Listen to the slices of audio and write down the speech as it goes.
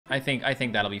I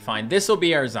think that'll be fine. This will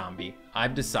be our zombie.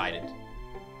 I've decided.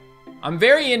 I'm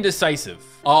very indecisive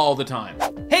all the time.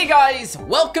 Hey guys,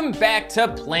 welcome back to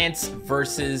Plants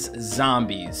vs.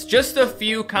 Zombies. Just a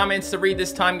few comments to read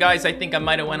this time, guys. I think I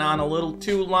might have went on a little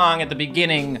too long at the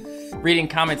beginning reading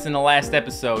comments in the last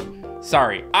episode.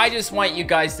 Sorry, I just want you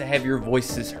guys to have your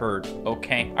voices heard,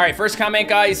 okay? All right, first comment,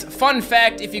 guys. Fun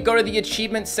fact, if you go to the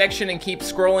achievements section and keep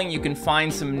scrolling, you can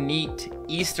find some neat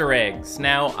Easter eggs.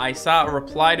 Now, I saw a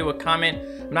reply to a comment.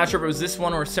 I'm not sure if it was this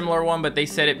one or a similar one, but they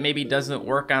said it maybe doesn't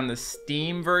work on the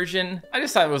Steam version. I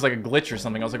just thought it was like a glitch or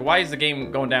something. I was like, why is the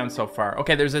game going down so far?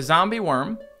 Okay, there's a zombie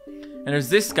worm, and there's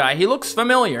this guy. He looks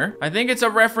familiar. I think it's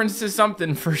a reference to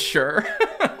something for sure.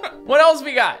 What else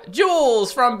we got?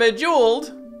 Jules from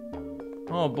Bejeweled.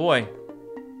 Oh boy,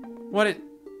 what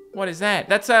is that?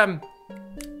 That's oh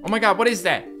my God, what is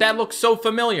that? That looks so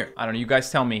familiar. I don't know, you guys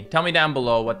tell me down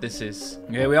below what this is.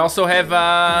 Okay, we also have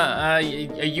a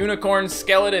unicorn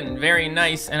skeleton, very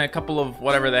nice, and a couple of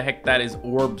whatever the heck that is,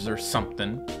 orbs or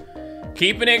something.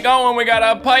 Keeping it going, we got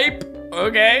a pipe,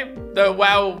 okay.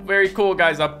 Wow, very cool,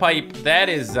 guys, a pipe. That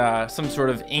is some sort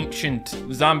of ancient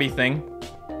zombie thing.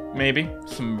 Maybe.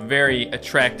 Some very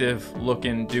attractive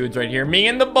looking dudes right here. Me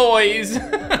and the boys.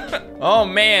 Oh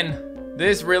man,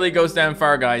 this really goes down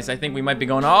far, guys. I think we might be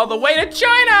going all the way to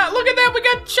China. Look at that, we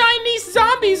got Chinese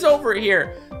zombies over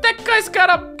here. That guy's got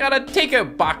a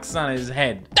takeout box on his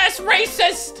head. That's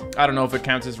racist. I don't know if it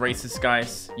counts as racist,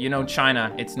 guys. You know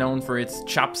China, it's known for its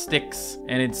chopsticks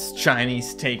and its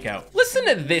Chinese takeout. Listen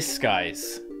to this,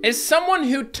 guys. As someone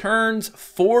who turns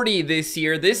 40 this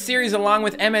year, this series along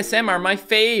with MSM are my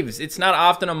faves. It's not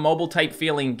often a mobile type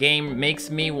feeling game makes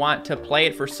me want to play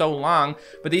it for so long,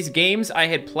 but these games I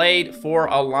had played for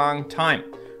a long time.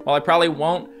 While I probably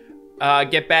won't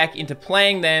get back into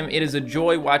playing them, it is a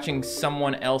joy watching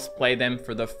someone else play them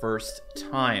for the first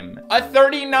time. A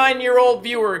 39-year-old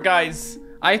viewer, guys.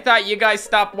 I thought you guys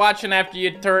stopped watching after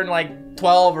you turned like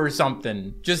 12 or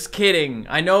something. Just kidding.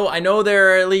 I know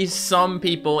there are at least some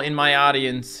people in my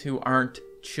audience who aren't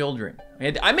children.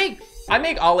 I make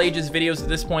all ages videos at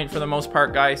this point for the most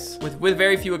part, guys, with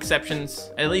very few exceptions.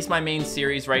 At least my main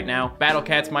series right now, Battle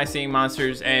Cats, My Singing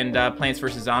Monsters, and Plants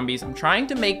vs. Zombies. I'm trying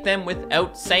to make them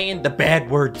without saying the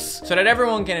bad words so that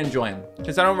everyone can enjoy them.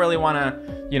 Because I don't really want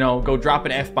to, you know, go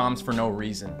dropping F-bombs for no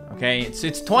reason, okay? It's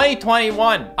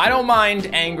 2021. I don't mind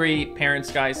angry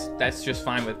parents, guys. That's just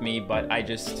fine with me, but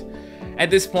at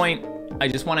this point, I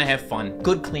just want to have fun.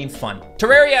 Good, clean fun.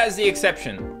 Terraria is the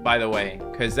exception, by the way,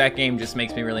 because that game just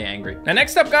makes me really angry. Now,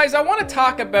 next up, guys, I want to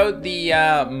talk about the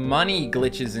money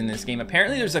glitches in this game.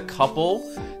 Apparently, there's a couple.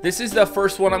 This is the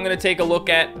first one I'm going to take a look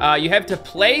at. You have to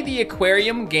play the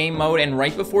aquarium game mode, and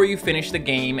right before you finish the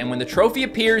game, and when the trophy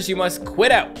appears, you must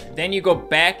quit out. Then you go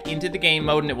back into the game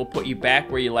mode, and it will put you back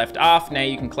where you left off. Now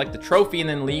you can collect the trophy and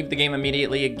then leave the game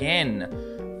immediately again.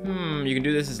 You can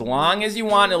do this as long as you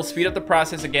want. It'll speed up the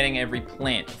process of getting every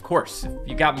plant. Of course, if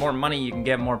you got more money, you can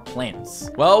get more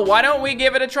plants. Well, why don't we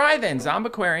give it a try then?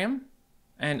 Zombaquarium.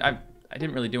 And I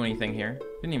didn't really do anything here.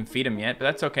 Didn't even feed him yet, but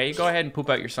that's okay. Go ahead and poop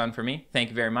out your son for me. Thank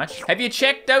you very much. Have you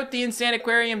checked out the Insane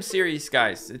Aquarium series,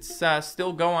 guys? It's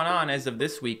still going on as of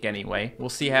this week anyway. We'll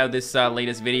see how this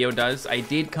latest video does. I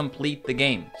did complete the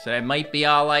game, so that might be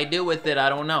all I do with it. I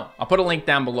don't know. I'll put a link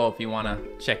down below if you want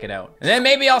to check it out. And then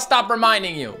maybe I'll stop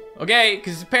reminding you, okay?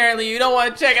 Because apparently you don't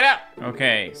want to check it out.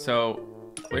 Okay,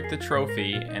 so click the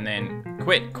trophy and then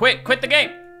quit the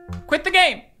game. Quit the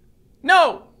game.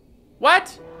 No.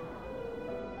 What?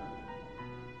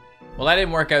 Well, that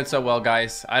didn't work out so well,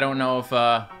 guys. I don't know if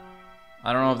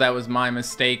that was my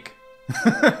mistake.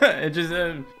 It just,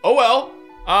 oh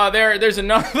well. There's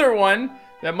another one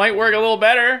that might work a little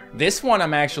better. This one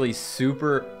I'm actually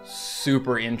super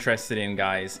interested in,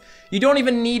 guys. You don't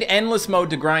even need endless mode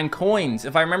to grind coins.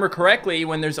 If I remember correctly,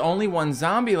 when there's only one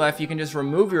zombie left, you can just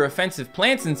remove your offensive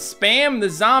plants and spam the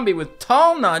zombie with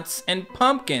tall nuts and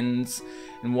pumpkins.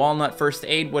 And walnut first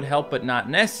aid would help, but not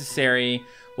necessary.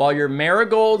 While your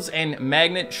marigolds and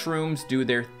magnet shrooms do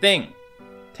their thing.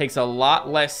 Takes a lot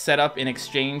less setup in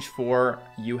exchange for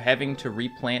you having to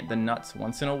replant the nuts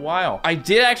once in a while. I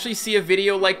did actually see a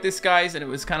video like this, guys, and it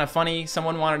was kind of funny.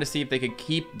 Someone wanted to see if they could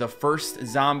keep the first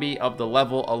zombie of the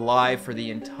level alive for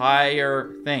the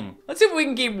entire thing. Let's see if we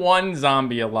can keep one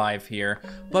zombie alive here.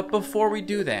 But before we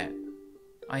do that,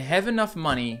 I have enough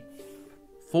money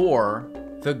for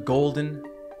the golden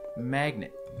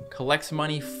magnet. Collects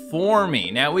money for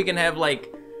me. Now we can have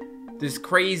like this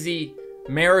crazy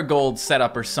marigold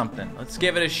setup or something. Let's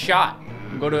give it a shot.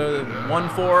 Go to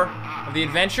 1-4 of the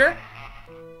adventure.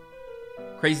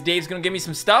 Crazy Dave's gonna give me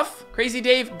some stuff. Crazy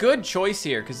Dave, good choice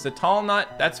here, because the tall nut,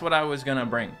 that's what I was gonna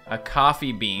bring. A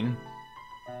coffee bean,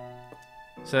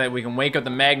 so that we can wake up the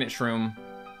magnet shroom,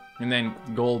 and then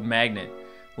gold magnet.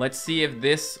 Let's see if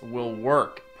this will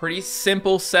work. Pretty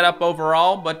simple setup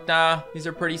overall, but these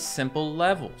are pretty simple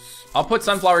levels. I'll put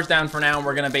sunflowers down for now, and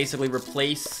we're gonna basically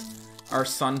replace our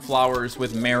sunflowers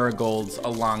with marigolds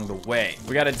along the way.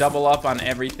 We gotta double up on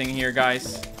everything here,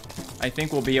 guys. I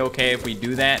think we'll be okay if we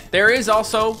do that. There is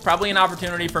also probably an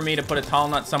opportunity for me to put a tall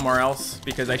nut somewhere else,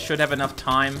 because I should have enough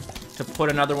time to put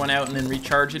another one out and then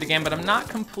recharge it again, but I'm not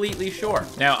completely sure.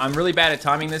 Now, I'm really bad at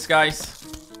timing this, guys.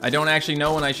 I don't actually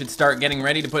know when I should start getting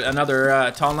ready to put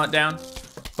another tall nut down,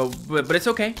 but it's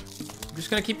okay. I'm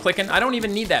just gonna keep clicking. I don't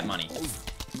even need that money.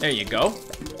 There you go.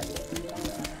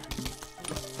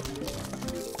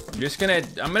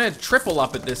 I'm gonna triple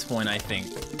up at this point, I think.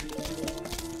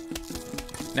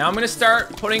 Now I'm gonna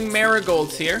start putting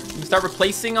marigolds here. I'm gonna start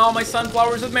replacing all my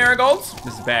sunflowers with marigolds.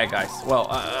 This is bad, guys.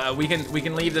 Well, we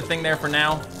can leave the thing there for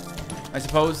now, I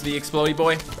suppose, the explodey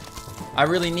boy. I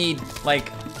really need,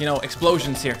 like, you know,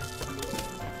 explosions here.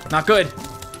 Not good.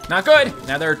 Not good.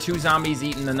 Now there are 2 zombies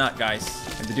eating the nut, guys.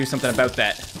 I have to do something about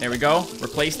that. There we go.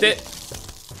 Replaced it.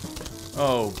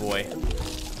 Oh, boy.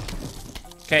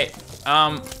 Okay.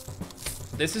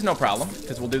 This is no problem,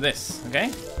 because we'll do this,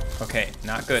 okay? Okay,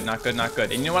 not good, not good, not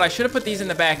good. And you know what? I should have put these in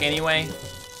the back anyway,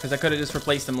 because I could have just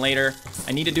replaced them later.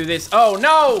 I need to do this. Oh,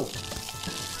 no!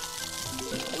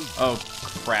 Oh,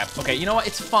 crap. Okay, you know what?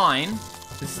 It's fine.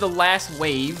 This is the last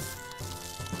wave.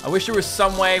 I wish there was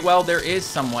some way. Well, there is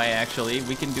some way, actually.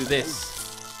 We can do this.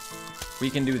 We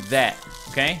can do that,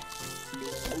 okay?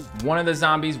 One of the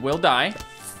zombies will die,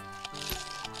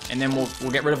 and then we'll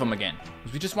get rid of them again.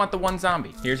 We just want the one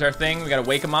zombie. Here's our thing. We gotta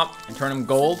wake him up and turn him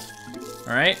gold.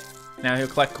 All right, now he'll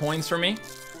collect coins for me.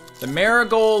 The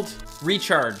marigold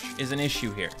recharge is an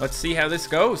issue here. Let's see how this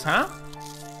goes, huh?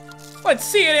 Let's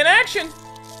see it in action.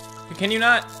 Can you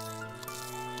not?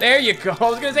 There you go. I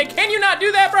was gonna say, can you not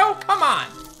do that, bro? Come on.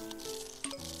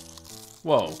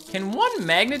 Whoa, can one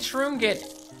magnet shroom get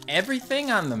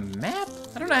everything on the map?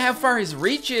 I don't know how far his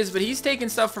reach is, but he's taking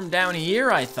stuff from down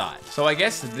here, I thought. So I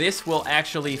guess this will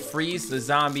actually freeze the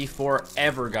zombie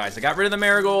forever, guys. I got rid of the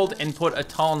marigold and put a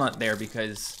tall nut there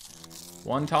because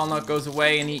one tall nut goes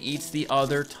away and he eats the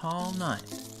other tall nut.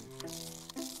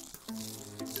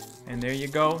 And there you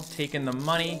go, taking the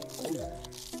money.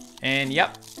 And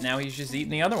yep, now he's just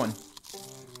eating the other one.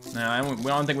 No, we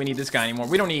don't think we need this guy anymore.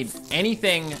 We don't need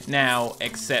anything now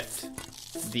except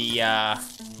the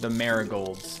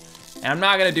marigolds. And I'm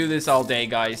not gonna do this all day,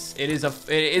 guys. It is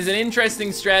an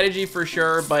interesting strategy for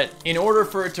sure, but in order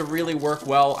for it to really work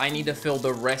well, I need to fill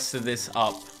the rest of this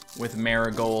up with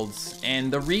marigolds,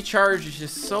 and the recharge is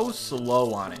just so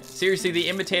slow on it. Seriously, the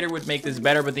imitator would make this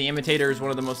better, but the imitator is one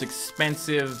of the most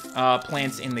expensive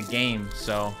plants in the game,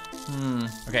 so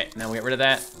okay, now we get rid of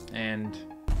that, and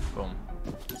boom.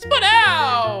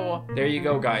 Spudow! There you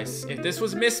go, guys. If this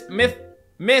was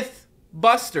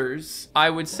MythBusters, I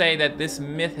would say that this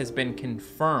myth has been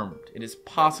confirmed. It is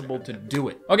possible to do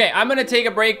it. Okay, I'm gonna take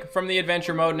a break from the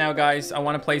adventure mode now, guys. I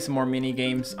wanna play some more mini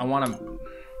games. I wanna,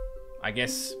 I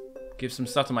guess, give some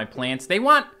stuff to my plants. They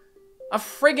want a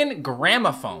friggin'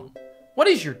 gramophone. What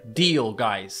is your deal,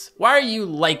 guys? Why are you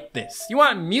like this? You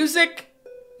want music?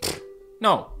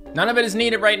 No, none of it is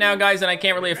needed right now, guys, and I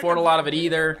can't really afford a lot of it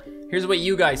either. Here's what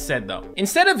you guys said, though.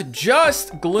 Instead of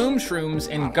just gloom shrooms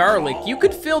and garlic, you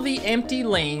could fill the empty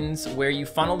lanes where you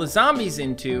funnel the zombies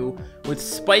into with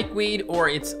spikeweed or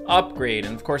its upgrade.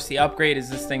 And of course, the upgrade is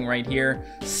this thing right here,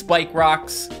 spike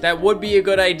rocks. That would be a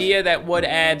good idea. That would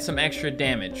add some extra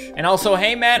damage. And also,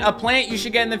 hey, Matt, a plant you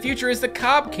should get in the future is the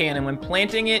cob cannon. When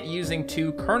planting it using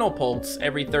 2 kernel pulses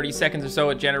every 30 seconds or so,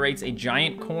 it generates a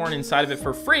giant corn inside of it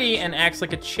for free and acts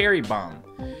like a cherry bomb.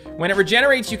 When it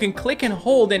regenerates, you can click and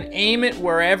hold and aim it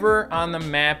wherever on the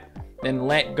map, then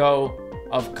let go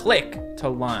of click to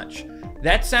launch.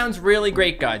 That sounds really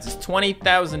great, guys. It's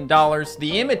 $20,000.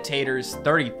 The imitator's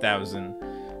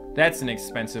 $30,000. That's an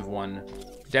expensive one.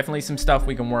 Definitely some stuff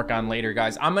we can work on later,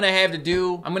 guys. I'm gonna have to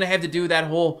do that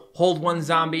whole hold one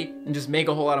zombie and just make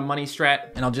a whole lot of money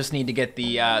strat, and I'll just need to get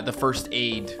the first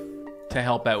aid to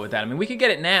help out with that. I mean, we could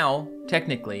get it now,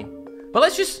 technically, but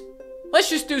let's just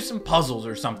do some puzzles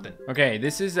or something. Okay,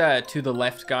 this is to the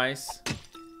left, guys.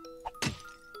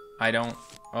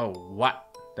 Oh, what?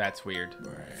 That's weird.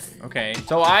 Okay,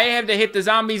 so I have to hit the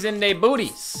zombies in their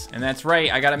booties. And that's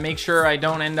right, I gotta make sure I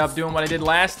don't end up doing what I did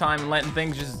last time and letting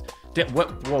things just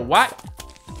what?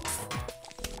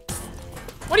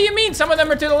 What do you mean some of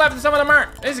them are to the left and some of them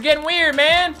aren't? This is getting weird,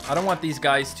 man. I don't want these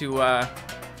guys to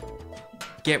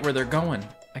get where they're going.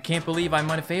 I can't believe I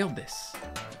might have failed this.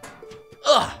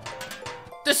 Ugh.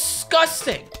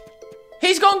 Disgusting.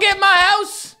 He's gonna get my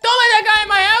house. Don't let that guy in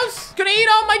my house. He's gonna eat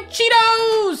all my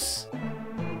Cheetos.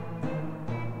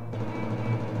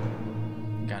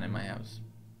 Got in my house.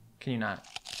 Can you not?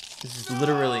 This is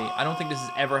literally, I don't think this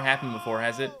has ever happened before,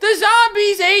 has it? The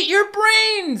zombies ate your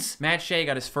brains! MattShea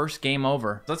got his first game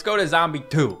over. Let's go to zombie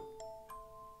 2.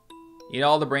 Eat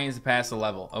all the brains to pass the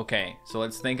level. Okay, so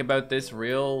let's think about this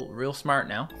real smart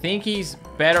now. Think he's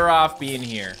better off being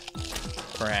here,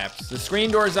 perhaps. The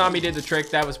screen door zombie did the trick.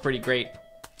 That was pretty great.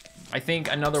 I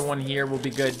think another one here will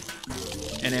be good.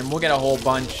 And then we'll get a whole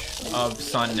bunch of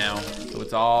sun now. So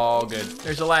it's all good.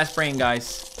 There's the last brain,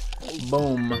 guys.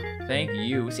 Boom. Thank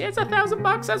you. See, it's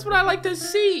 $1,000. That's what I like to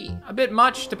see. A bit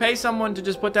much to pay someone to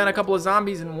just put down a couple of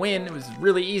zombies and win. It was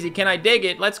really easy. Can I dig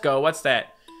it? Let's go. What's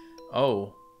that?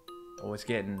 Oh. Oh, it's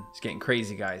getting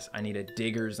crazy, guys. I need a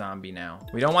digger zombie now.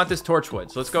 We don't want this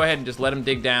torchwood, so let's go ahead and just let him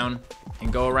dig down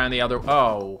and go around the other.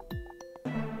 Oh.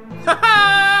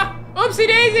 Ha-ha! Oopsie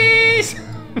daisies!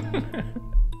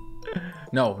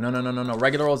 No.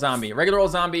 Regular old zombie. Regular old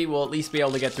zombie will at least be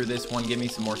able to get through this one. Give me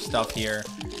some more stuff here.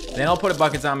 Then I'll put a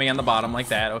bucket zombie on the bottom like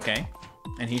that. Okay.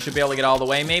 And he should be able to get all the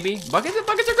way, maybe. Buckets are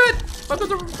good.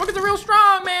 Buckets are real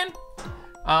strong, man.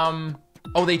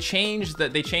 Oh, they changed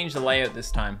the layout this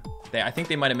time. I think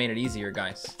they might have made it easier,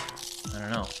 guys. I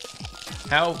don't know.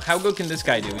 How good can this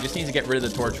guy do? He just needs to get rid of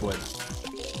the torchwood.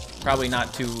 Probably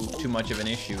not too much of an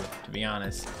issue, to be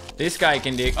honest. This guy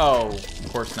can dig. Oh, of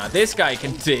course not. This guy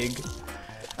can dig.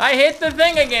 I hit the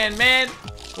thing again, man.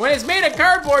 When it's made of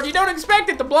cardboard, you don't expect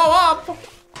it to blow up.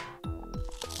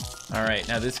 All right,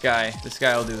 now this guy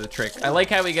will do the trick. I like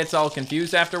how he gets all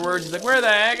confused afterwards. He's like, where the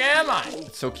heck am I?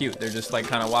 It's so cute. They're just like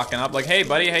kind of walking up like, hey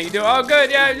buddy, how you doing? Oh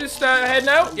good, yeah, just heading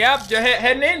out. Yep,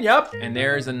 heading in, yep. And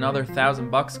there's another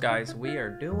 $1,000, guys. We are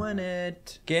doing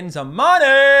it. Getting some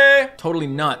money. Totally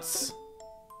nuts.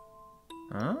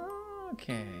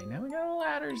 Okay, now we got a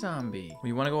ladder zombie.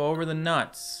 We want to go over the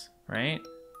nuts, right?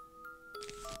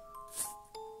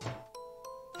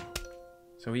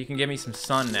 So he can give me some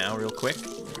sun now real quick.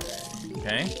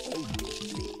 Okay.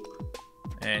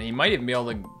 And he might even be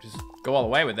able to just go all the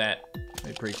way with that.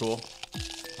 That'd be pretty cool.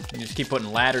 You just keep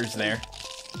putting ladders there.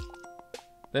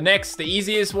 The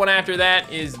easiest one after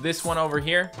that is this one over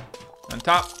here on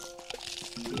top.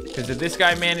 Because if this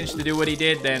guy managed to do what he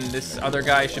did, then this other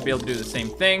guy should be able to do the same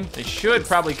thing. They should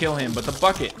probably kill him, but the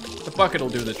bucket will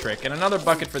do the trick. And another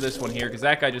bucket for this one here, because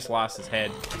that guy just lost his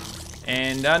head.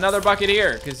 And another bucket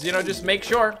here, because, you know, just make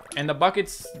sure. And the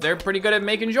buckets, they're pretty good at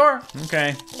making sure.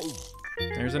 Okay.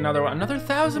 There's another one. Another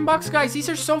 $1,000, guys. These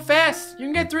are so fast. You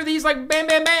can get through these like bam,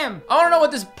 bam, bam. I want to know what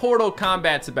this Portal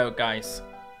Combat's about, guys.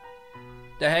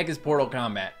 The heck is Portal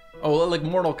Combat? Oh, like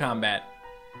Mortal Kombat,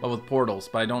 but with portals,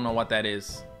 but I don't know what that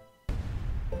is.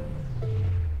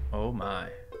 Oh my.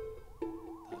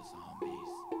 The zombies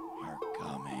are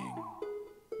coming.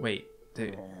 Wait,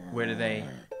 where do they...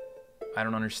 I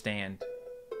don't understand.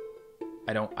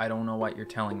 I don't know what you're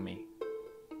telling me.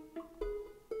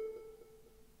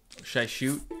 Should I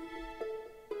shoot?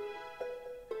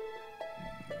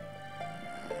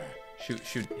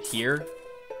 Shoot here?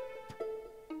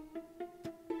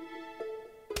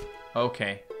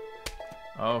 Okay.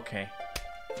 Okay.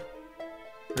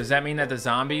 Does that mean that the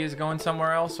zombie is going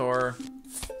somewhere else, or...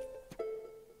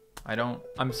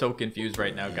 I'm so confused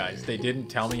right now, guys. They didn't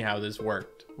tell me how this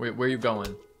worked. Where are you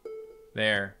going?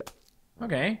 There.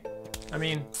 Okay. I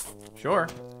mean, sure.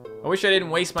 I wish I didn't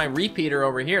waste my repeater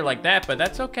over here like that, but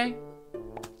that's okay.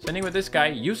 Sending with this guy,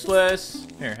 useless.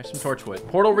 Here, have some torchwood.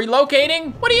 Portal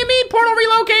relocating? What do you mean portal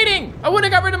relocating? I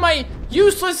wouldn't have got rid of my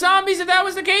useless zombies if that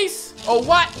was the case. Oh,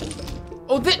 what?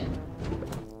 Oh,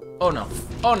 oh no.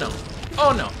 Oh no.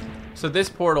 Oh no. So this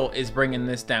portal is bringing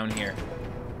this down here.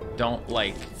 Don't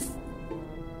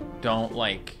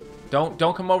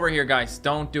come over here, guys.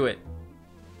 Don't do it.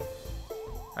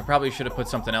 I probably should have put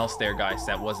something else there, guys.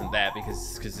 That wasn't that,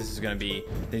 because this is gonna be,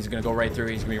 he's gonna go right through.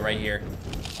 He's gonna be right here.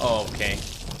 Oh, okay.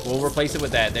 We'll replace it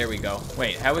with that. There we go.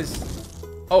 Wait, how is...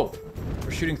 Oh,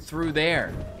 we're shooting through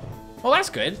there. Oh, that's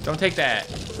good. Don't take that.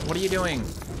 What are you doing?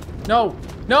 No,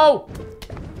 no.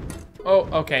 Oh,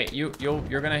 okay. You're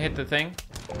gonna hit the thing.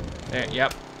 There.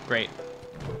 Yep. Great.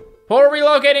 Portal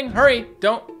relocating. Hurry.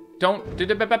 Don't.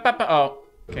 Oh.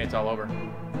 Okay, it's all over.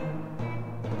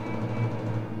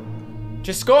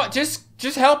 Just go.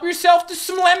 Just help yourself to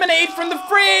some lemonade from the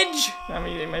fridge. I'm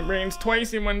eating my brains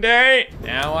twice in one day.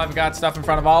 Now I've got stuff in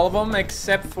front of all of them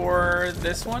except for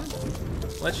this one.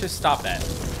 Let's just stop that.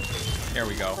 There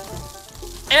we go.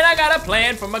 And I got a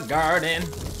plan for my garden.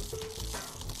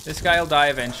 This guy will die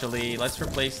eventually. Let's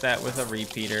replace that with a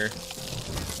repeater.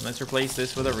 Let's replace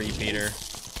this with a repeater.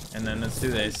 And then let's do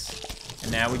this.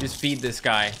 And now we just feed this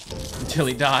guy until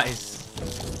he dies.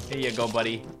 Here you go,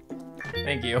 buddy.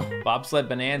 Thank you. Bobsled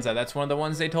Bonanza. That's one of the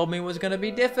ones they told me was gonna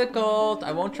be difficult.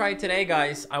 I won't try it today,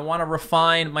 guys. I wanna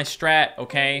refine my strat,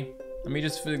 okay? Let me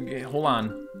just, hold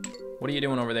on. What are you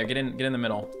doing over there? Get in the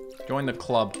middle. Join the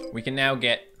club. We can now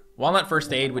get Walnut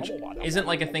First Aid, which isn't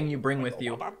like a thing you bring with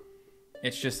you.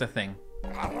 It's just a thing.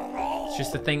 It's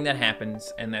just a thing that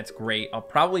happens, and that's great. I'll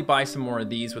probably buy some more of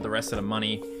these with the rest of the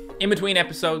money in between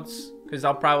episodes, because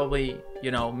I'll probably,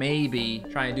 you know, maybe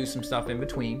try and do some stuff in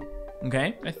between.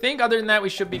 Okay? I think other than that, we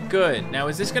should be good. Now,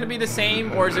 is this gonna be the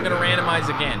same, or is it gonna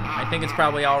randomize again? I think it's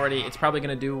probably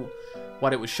gonna do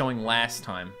what it was showing last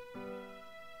time.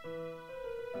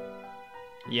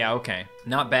 Yeah, okay.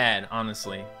 Not bad,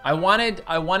 honestly. I wanted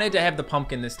to have the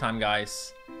pumpkin this time,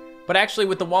 guys. But actually,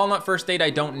 with the Walnut First Aid,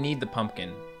 I don't need the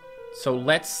pumpkin. So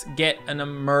let's get an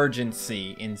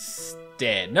emergency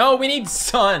instead. No, we need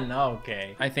sun.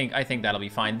 Okay. I think that'll be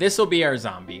fine. This will be our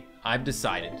zombie. I've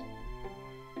decided.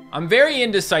 I'm very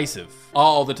indecisive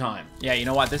all the time. Yeah, you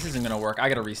know what? This isn't gonna work. I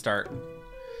gotta restart.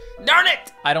 Darn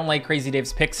it! I don't like Crazy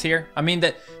Dave's picks here. I mean,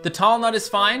 the tall nut is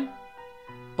fine,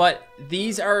 but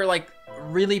these are like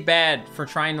really bad for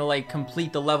trying to like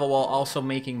complete the level while also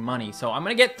making money. So I'm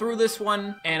gonna get through this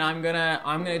one, and I'm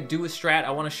gonna do a strat.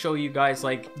 I want to show you guys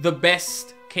like the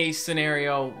best case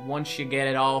scenario once you get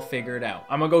it all figured out.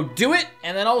 I'm gonna go do it,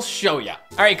 and then I'll show ya.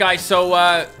 All right, guys.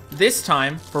 So this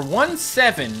time for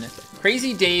 1-7,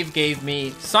 Crazy Dave gave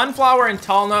me sunflower and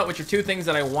tall nut, which are two things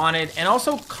that I wanted, and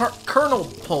also kernel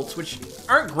pulse, which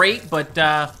aren't great, but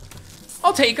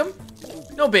I'll take them.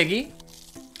 No biggie.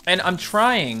 And I'm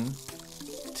trying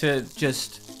to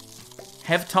just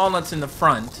have tall nuts in the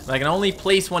front. I can only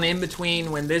place one in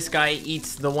between when this guy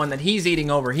eats the one that he's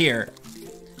eating over here.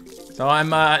 So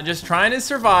I'm just trying to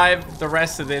survive the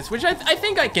rest of this, which I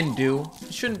think I can do.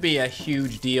 It shouldn't be a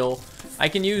huge deal. I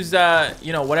can use,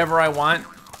 you know, whatever I want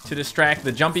to distract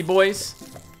the jumpy boys.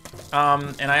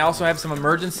 And I also have some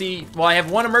emergency, well, I have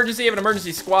one emergency, I have an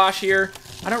emergency squash here.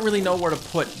 I don't really know where to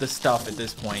put the stuff at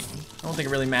this point. I don't think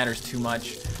it really matters too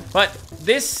much. But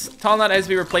this tall nut has to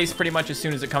be replaced pretty much as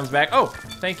soon as it comes back. Oh,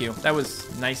 thank you. That was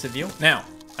nice of you. Now,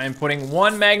 I'm putting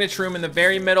one magnet shroom in the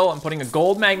very middle. I'm putting a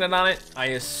gold magnet on it. I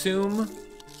assume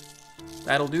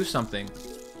that'll do something.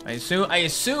 I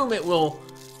assume it will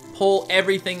pull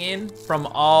everything in from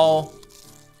all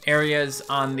areas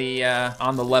on the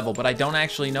level, but I don't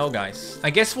actually know, guys.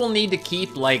 I guess we'll need to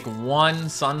keep like one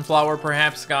sunflower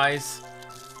perhaps, guys,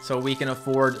 so we can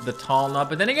afford the tall nut.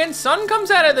 But then again, sun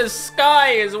comes out of the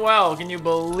sky as well. Can you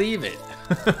believe it?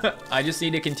 I just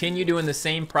need to continue doing the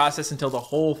same process until the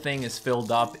whole thing is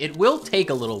filled up. It will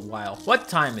take a little while. What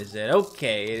time is it?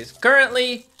 Okay, it is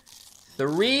currently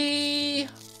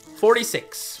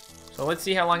 3:46. So let's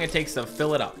see how long it takes to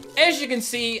fill it up. As you can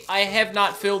see, I have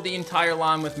not filled the entire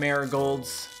lawn with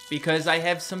marigolds because I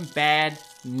have some bad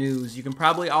news. You can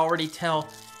probably already tell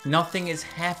nothing is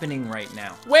happening right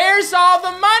now. Where's all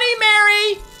the money,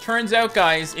 Mary? Turns out,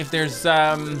 guys, if there's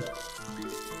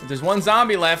one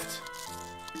zombie left,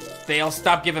 they'll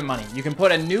stop giving money. You can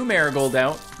put a new marigold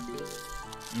out,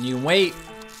 and you wait,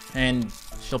 and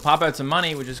she'll pop out some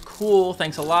money, which is cool.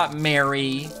 Thanks a lot,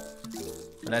 Mary.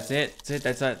 But that's it.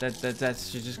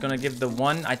 That's she's just gonna give the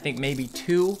one, I think maybe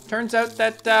two. Turns out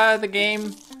that the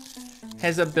game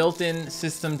has a built-in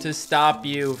system to stop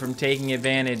you from taking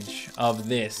advantage of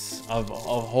this, of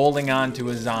holding on to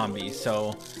a zombie.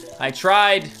 So I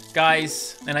tried,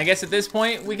 guys, and I guess at this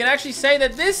point we can actually say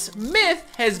that this myth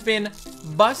has been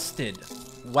busted.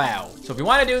 Wow. So if you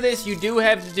want to do this, you do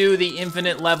have to do the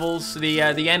infinite levels, the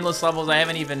endless levels. I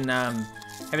haven't even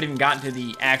gotten to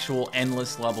the actual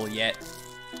endless level yet.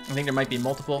 I think there might be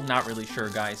multiple. Not really sure,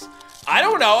 guys. I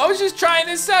don't know. I was just trying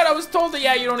this out. I was told that,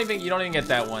 yeah, you don't even get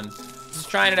that one. Just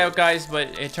trying it out, guys,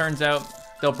 but it turns out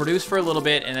they'll produce for a little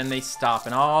bit and then they stop,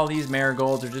 and all these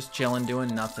marigolds are just chilling,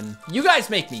 doing nothing. You guys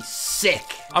make me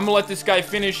sick. I'm gonna let this guy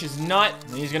finish his nut,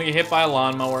 and he's gonna get hit by a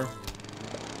lawnmower.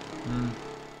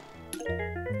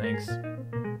 Thanks.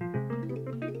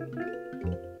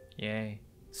 Yay.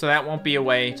 So that won't be a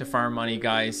way to farm money,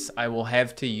 guys. I will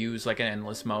have to use like an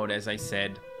endless mode, as I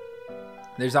said.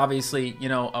 There's obviously, you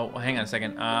know, oh, hang on a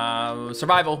second.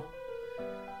 Survival.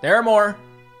 There are more.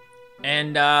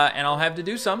 And I'll have to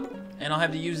do some, and I'll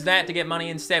have to use that to get money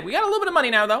instead. We got a little bit of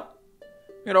money now, though.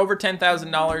 We got over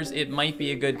 $10,000. It might be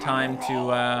a good time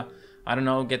to I don't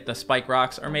know, get the spike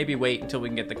rocks, or maybe wait until we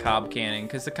can get the cob cannon,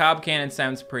 because the cob cannon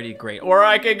sounds pretty great. Or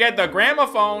I could get the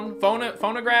gramophone,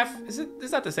 phonograph.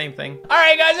 Is that the same thing? All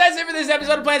right, guys, that's it for this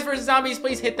episode of Plants vs. Zombies.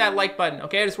 Please hit that like button,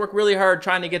 okay? I just worked really hard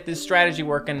trying to get this strategy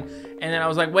working, and then I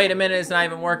was like, wait a minute, it's not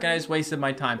even working. I just wasted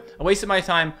my time. I wasted my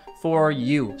time for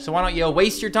you. So why don't you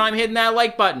waste your time hitting that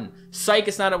like button? Psych,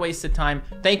 it's not a waste of time.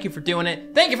 Thank you for doing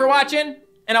it. Thank you for watching,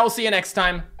 and I will see you next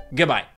time. Goodbye.